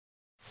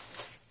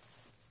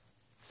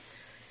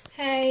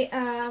Hey,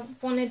 I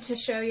wanted to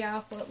show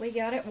y'all what we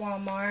got at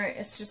Walmart.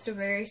 It's just a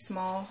very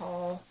small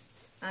haul.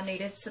 I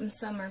needed some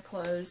summer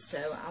clothes, so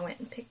I went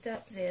and picked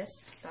up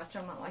this. Thought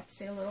y'all might like to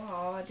see a little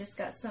haul. I just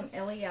got some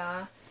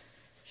LEI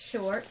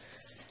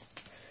shorts.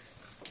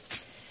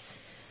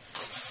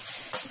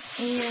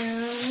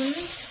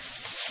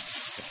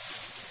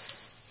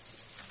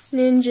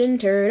 And Ninja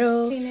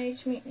Turtles.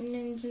 Teenage Mutant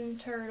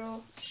Ninja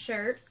Turtle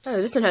shirt. Oh,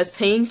 this one has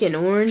pink and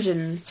orange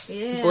and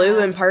blue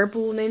and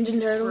purple Ninja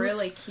Turtles. It's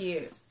really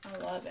cute. I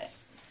love it.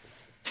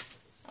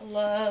 I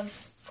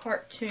love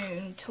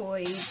cartoon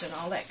toys and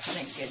all that kind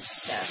of good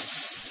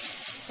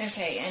stuff.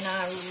 Okay, and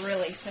I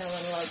really fell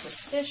in love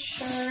with this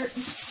shirt.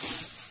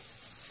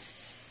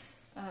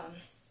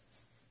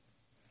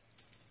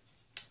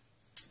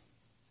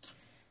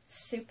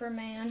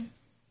 Superman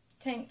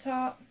tank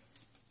top.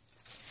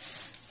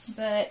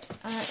 But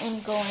I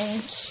am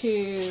going to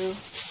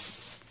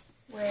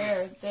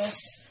wear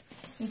this.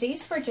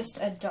 These were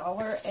just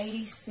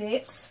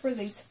 $1.86 for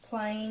these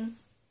plain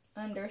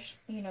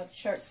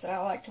shirts that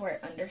I like to wear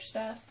under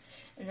stuff.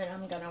 And then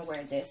I'm going to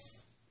wear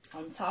this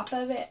on top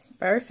of it.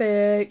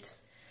 Perfect.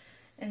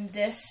 And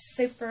this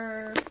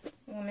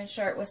Superwoman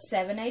shirt was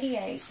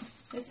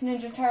 $7.88. This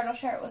Ninja Turtle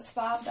shirt was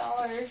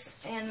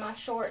 $5. And my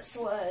shorts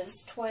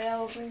was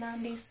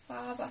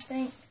 $12.95, I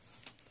think.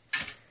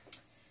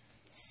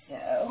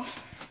 So,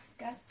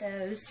 got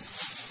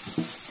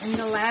those. And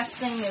the last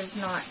thing is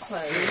not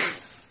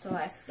clothes. The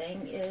last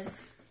thing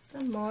is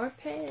some more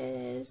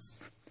Pez.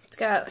 It's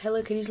got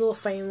Hello Kitty's little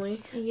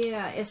family.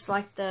 Yeah, it's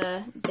like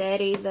the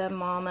daddy, the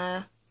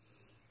mama,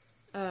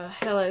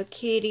 Hello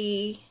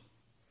Kitty.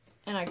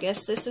 And I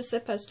guess this is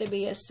supposed to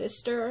be a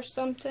sister or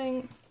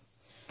something.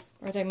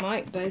 Or they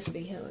might both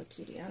be Hello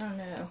Kitty. I don't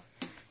know.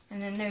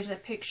 And then there's a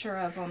picture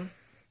of them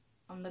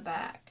on the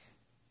back.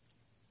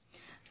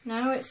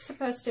 No, it's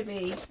supposed to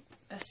be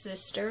a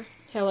sister.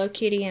 Hello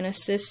Kitty and a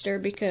sister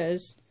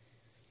because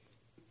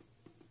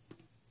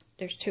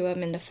there's two of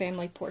them in the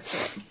family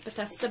portrait. But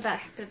that's the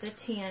back of the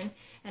tin.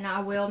 And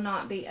I will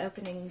not be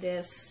opening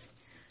this.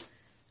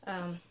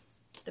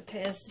 The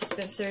Pez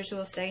dispensers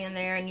will stay in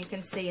there. And you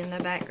can see in the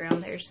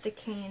background there's the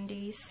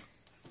candies.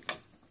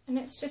 And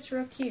it's just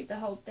real cute. The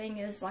whole thing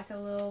is like a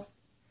little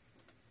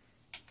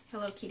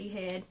Hello Kitty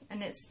head.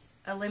 And it's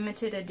a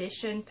limited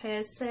edition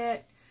Pez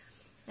set.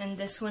 And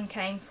this one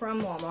came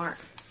from Walmart,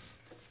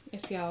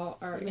 if y'all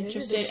are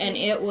interested. And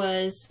it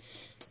was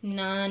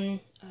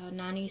 $9.97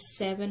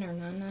 or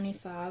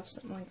 $9.95,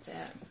 something like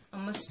that.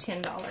 Almost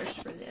 $10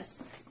 for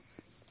this.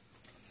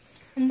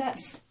 And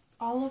that's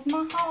all of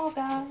my haul,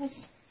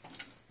 guys.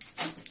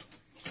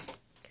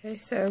 Okay,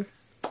 so.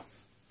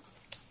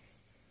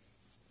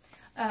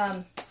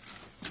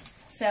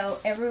 So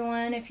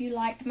everyone, if you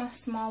liked my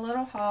small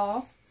little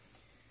haul,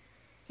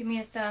 give me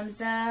a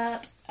thumbs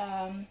up.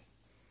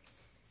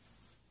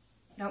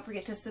 Don't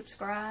forget to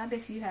subscribe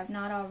if you have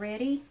not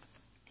already.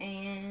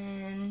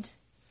 And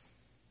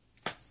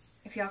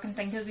if y'all can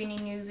think of any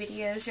new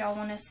videos y'all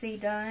want to see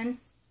done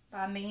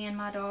by me and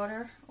my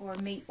daughter, or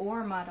me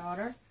or my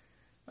daughter,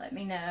 let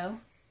me know.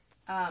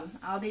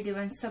 I'll be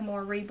doing some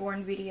more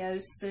reborn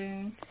videos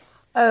soon.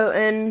 Oh,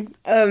 and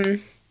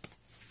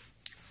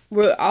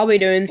I'll be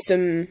doing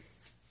some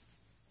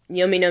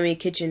yummy nummy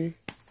kitchen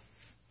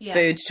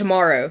foods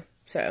tomorrow.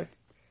 So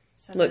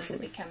those will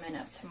be coming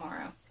up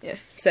tomorrow. Yeah,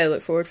 so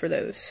look forward for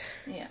those.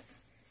 Yeah.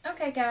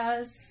 Okay,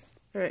 guys.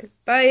 Alright,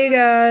 bye you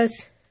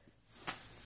guys.